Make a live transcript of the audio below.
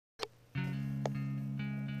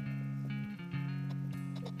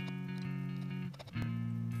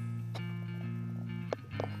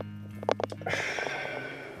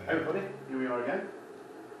Hey everybody, here we are again,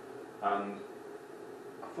 and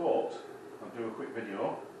I thought I'd do a quick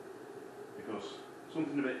video because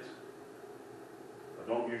something a bit I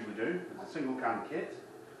don't usually do. It's a single can kit.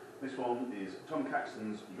 This one is Tom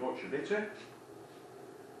Caxton's Yorkshire bitter.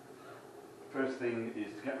 First thing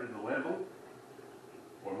is to get rid of the label,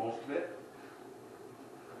 or most of it.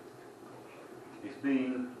 It's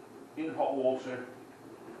been in hot water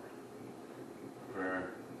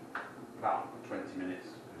for about 20 minutes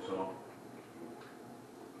or so.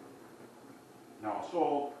 Now I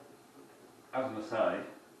saw, as an aside,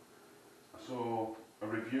 I saw a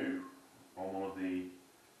review on one of the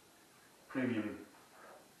premium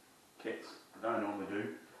kits that I normally do,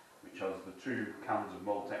 which has the 2 cans of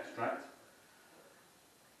malt extract,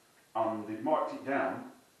 and they've marked it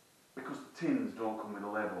down because the tins don't come with a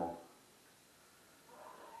label on.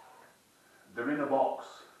 They're in a box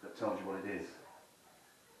that tells you what it is.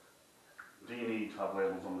 Do you need to have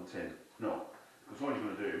labels on the tin? No, because all you're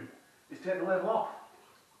going to do is take the label off,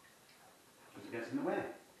 because it gets in the way.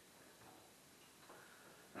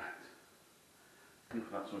 Right, enough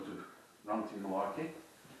of that sort of ranting malarkey.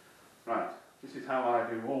 Right, this is how I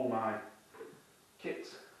do all my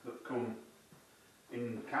kits that come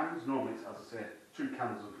in cans. Normally it's, as I say, 2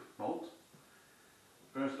 cans of malt.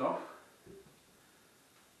 First off,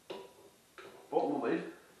 open the lid,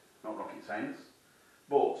 not rocket science,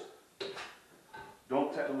 but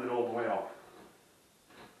don't take the lid all the way off.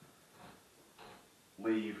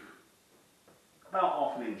 Leave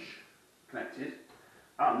about ½ inch connected,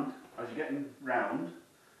 and as you're getting round,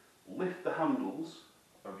 lift the handles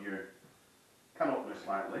of your can opener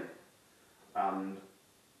slightly, and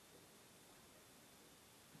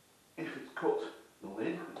if it's cut the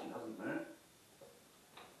lid, which it hasn't there,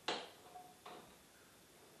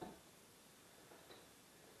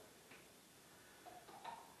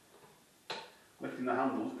 lifting the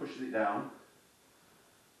handles pushes it down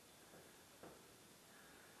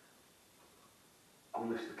and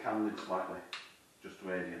lifts the can lid slightly, just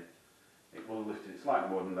to aid you. It will lift it slightly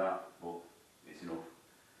more than that, but it's enough.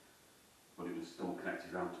 But it was still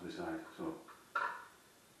connected round to the side, so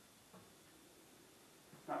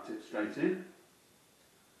that's it straight in.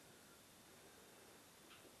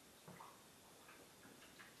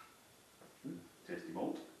 Tasty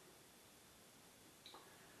malt.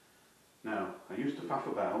 Now, I used to faff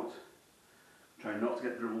about, trying not to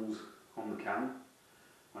get dribbles on the can,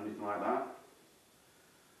 or anything like that,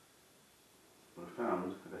 but I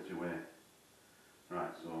found a better way.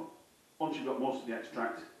 Right, so once you've got most of the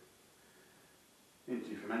extract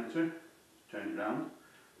into your fermenter, turn it round,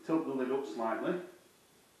 tilt the lid up slightly,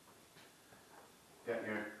 get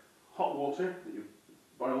your hot water that you've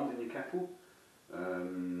boiled in your kettle,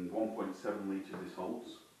 1.7 litres this holds,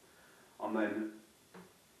 and then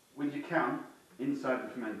with your can inside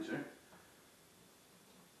the fermenter,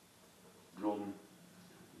 run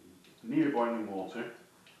near boiling water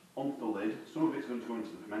onto the lid. Some of it's going to go into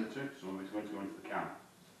the fermenter, some of it's going to go into the can.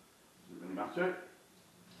 Doesn't really matter.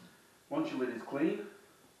 Once your lid is clean,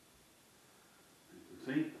 you can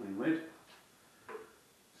see, clean lid,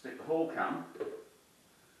 stick the whole can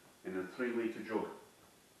in a 3 litre jug.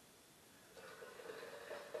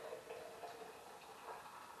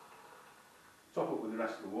 Top up with the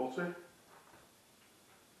rest of the water.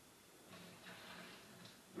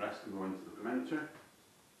 The rest can go into the fermenter.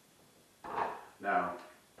 Now,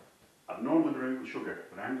 I'd normally drink with sugar,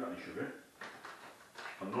 but I haven't got any sugar.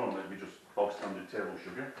 And normally it'd be just bog standard table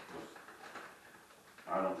sugar, because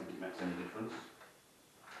I don't think it makes any difference.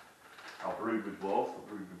 I've brewed with both. I've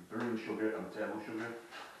brewed with brewing sugar and table sugar.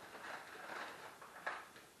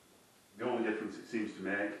 The only difference it seems to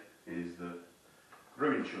make is that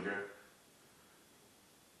brewing sugar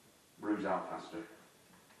brews out faster.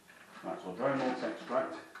 Right, so dry malt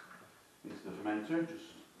extract into the fermenter,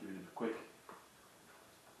 just give it a quick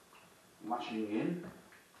lashing in.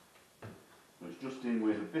 So it's just in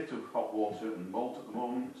with a bit of hot water and malt at the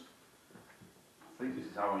moment. I think this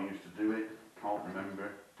is how I used to do it, can't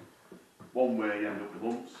remember. One way you end up with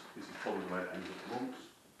lumps, this is probably the way it ends up with lumps.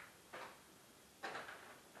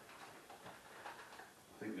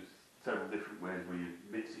 I think there's several different ways where you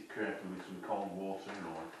mix it carefully with some cold water,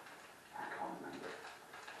 or I can't remember.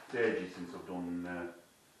 It's ages since I've done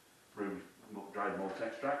brewed dried malt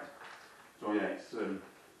extract. So yeah, it's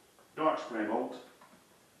dark spray malt,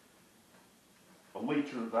 a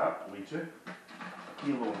litre of that, a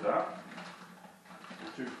kilo of that,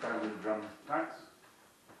 2,000 gram packs.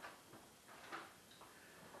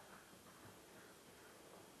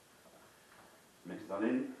 Mix that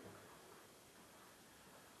in.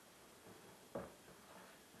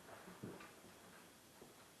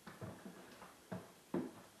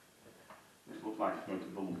 go into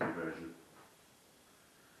the lumpy version.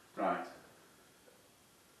 Right.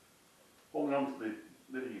 Holding on to the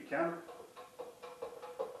lid of your can,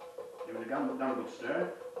 giving it a damn good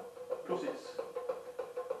stir. Because it's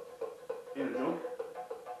in a jug,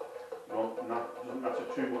 doesn't matter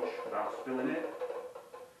too much about spilling it.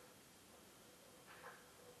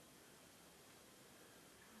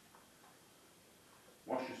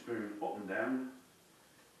 Wash your spoon up and down.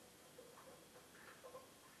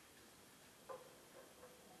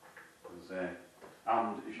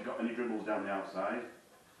 And if you've got any dribbles down the outside,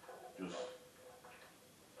 just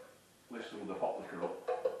lift some of the hot liquor up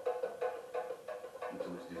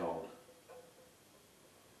until it's dissolved.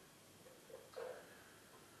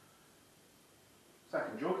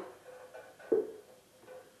 Second jug,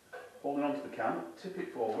 holding onto the can, tip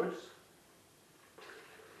it forwards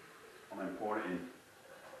and then pour it in.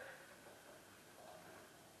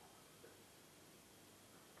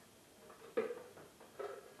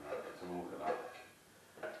 Right, let's have a look at that.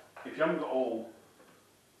 If you haven't got all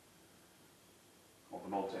of the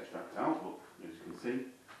malt extract out, but as you can see,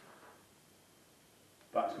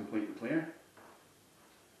 that's completely clear.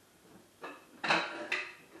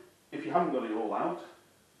 If you haven't got it all out,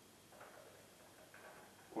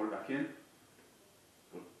 pour it back in.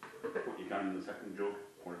 Put your can in the second jug,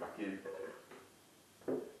 pour it back in.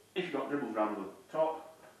 If you've got dribbles around the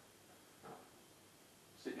top,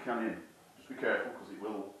 stick your can in. Just be careful because it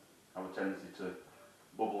will have a tendency to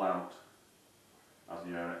bubble out as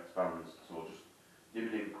the air expands. So just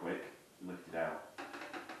dip it in quick and lift it out.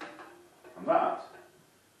 And that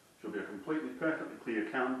should be a completely perfectly clear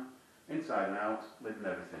can, inside and out, lid and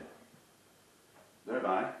everything.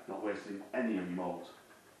 Thereby not wasting any of your malt.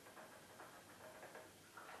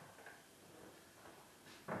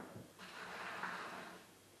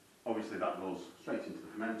 Obviously that goes straight into the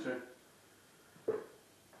fermenter.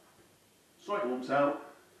 Sort your lumps out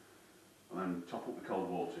and then top up with cold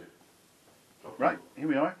water. Right, here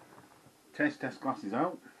we are. Taste test glasses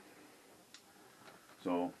out.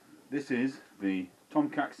 So this is the Tom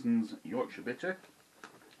Caxton's Yorkshire Bitter.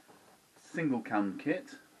 Single can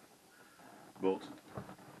kit. But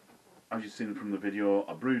as you've seen from the video,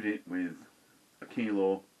 I brewed it with a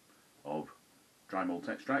kilo of dry malt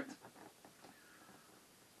extract.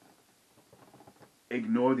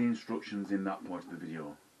 Ignore the instructions in that point of the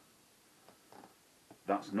video.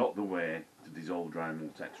 That's not the way to dissolve dry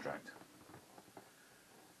malt extract.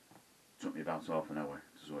 It took me about half an hour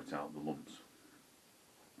to sort out the lumps.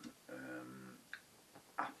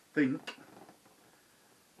 I think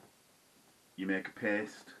you make a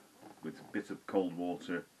paste with a bit of cold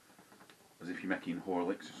water, as if you're making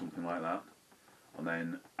Horlicks or something like that, and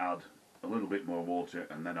then add a little bit more water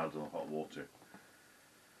and then add the hot water.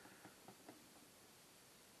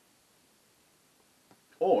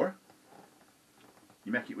 Or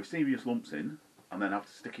you make it with serious lumps in and then have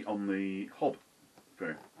to stick it on the hob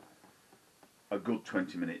for a good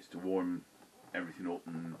 20 minutes to warm everything up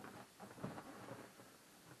and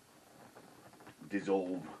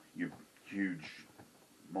dissolve your huge,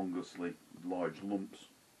 mongously large lumps.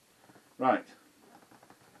 Right,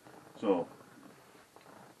 so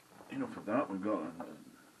enough of that. We've got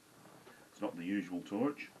it's not the usual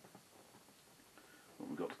torch, but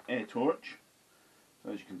we've got a torch.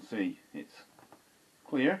 So as you can see, it's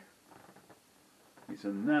clear. It's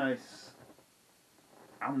a nice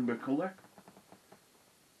amber colour,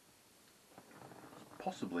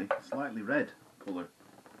 possibly slightly red colour.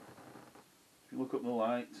 If you look up the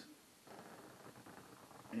light,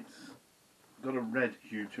 it's got a red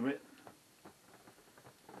hue to it.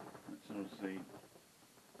 Let's sort of see.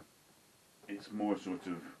 It's more sort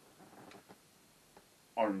of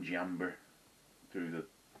orangey amber through the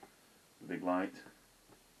big light.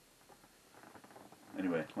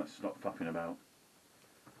 Anyway, let's stop faffing about.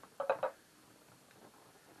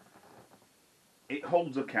 It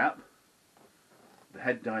holds a cap. The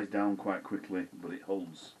head dies down quite quickly, but it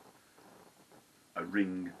holds a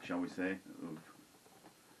ring, shall we say, of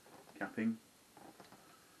capping.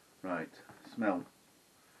 Right, smell,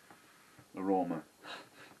 aroma,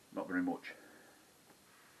 not very much.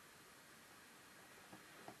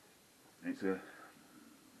 It's a,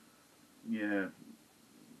 yeah,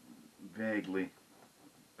 vaguely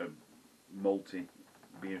a malty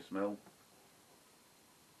beer smell.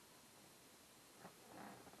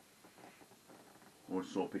 Or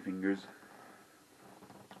soapy fingers.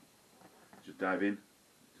 Just dive in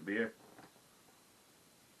to beer.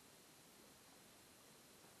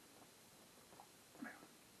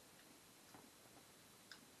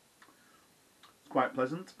 It's quite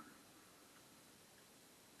pleasant.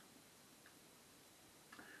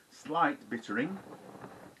 Slight bittering.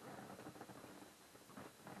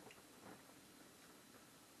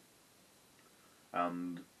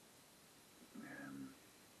 and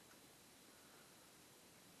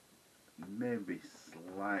maybe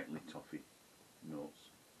slightly toffee notes.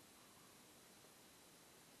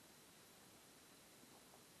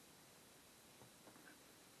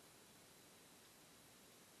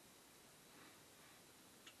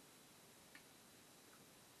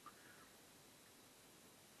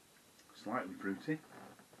 Slightly fruity.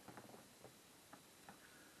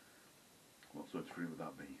 What sort of fruit would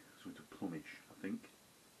that be? Sort of plumish, I think.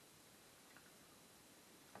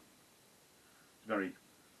 It's very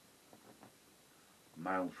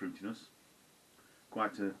mild fruitiness.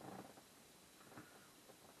 Quite a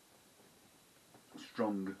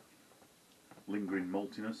strong, lingering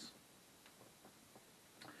maltiness.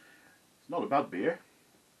 It's not a bad beer.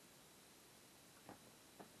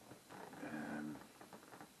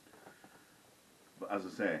 But as I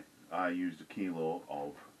say, I used 1 kilo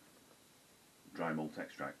of dry malt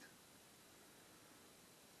extract,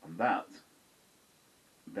 and that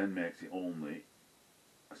then makes it only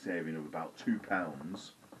a saving of about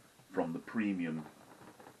 £2 from the premium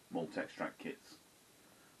malt extract kits,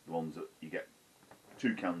 the ones that you get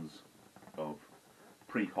 2 cans of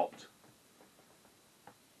pre-hopped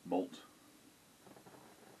malt,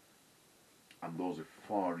 and those are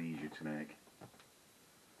far easier to make.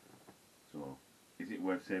 So is it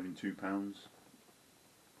worth saving £2?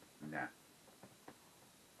 Nah.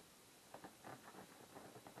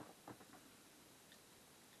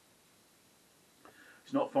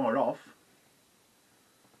 It's not far off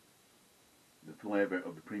the flavour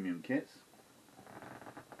of the premium kits.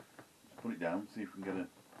 Just put it down, see if we can get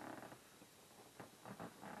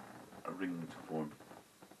a ring to form.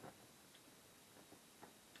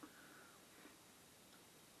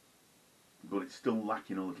 But it's still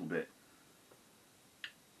lacking a little bit.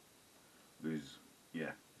 There's,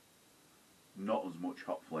 yeah, not as much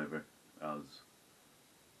hop flavour as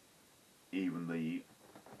even the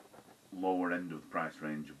lower end of the price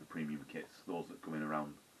range of the premium kits, those that come in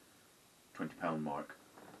around £20 mark.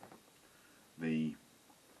 The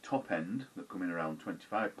top end that come in around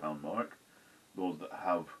 £25 mark, those that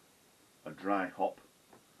have a dry hop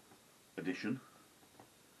edition,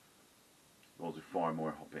 those are far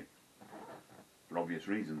more hoppy. For obvious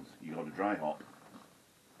reasons, you got a dry hop.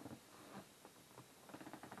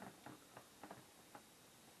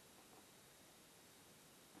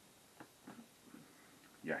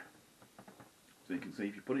 Yeah. So you can see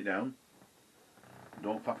if you put it down,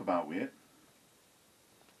 don't faff about with it,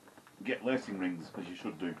 get lacing rings as you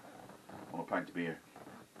should do on a pint of beer.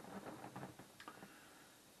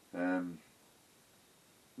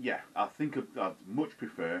 Yeah, I think I'd much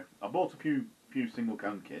prefer. I bought a few single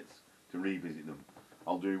can kits to revisit them.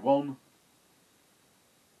 I'll do one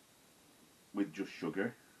with just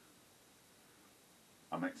sugar.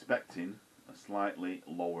 I'm expecting a slightly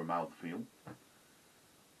lower mouthfeel.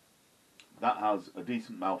 That has a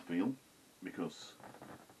decent mouthfeel because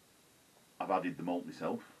I've added the malt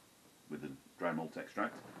myself with the dry malt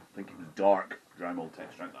extract. I think it was dark dry malt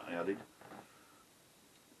extract that I added.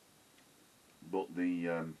 But the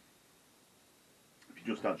if you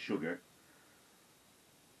just add sugar,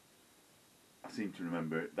 I seem to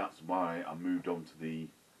remember that's why I moved on to the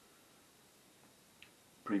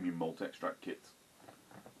premium malt extract kits.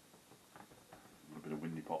 A bit of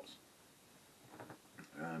windy pops.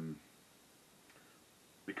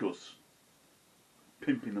 Because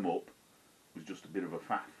pimping them up was just a bit of a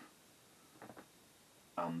faff,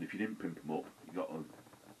 and if you didn't pimp them up, you got a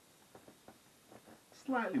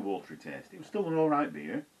slightly watery taste. It was still an alright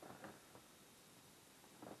beer.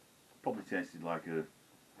 Probably tasted like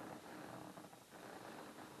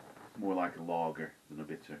more like a lager than a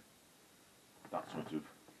bitter. That sort of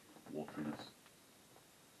wateriness.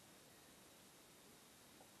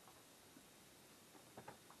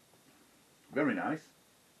 Very nice.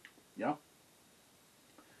 Yeah.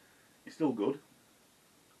 It's still good,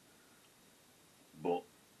 but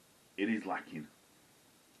it is lacking.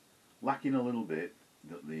 Lacking a little bit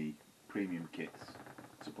that the premium kits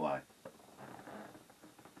supply.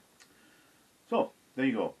 So, there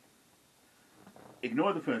you go.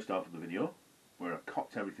 Ignore the first half of the video, where I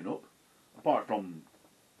cocked everything up, apart from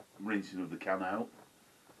rinsing of the can out.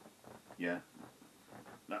 Yeah,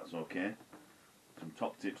 that's okay. Some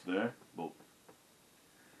top tips there, but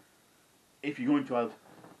if you're going to add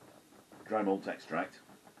dry malt extract,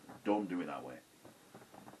 don't do it that way.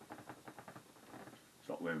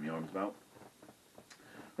 Stop waving your arms about.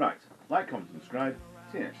 Right, like, comment, and subscribe.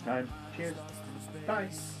 See you next time. Cheers. Bye.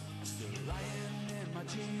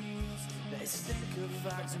 They stick of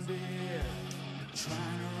facts and beer. Trying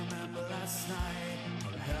to remember last night. How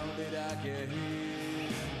the hell did I get here?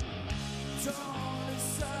 Don't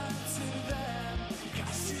listen to them.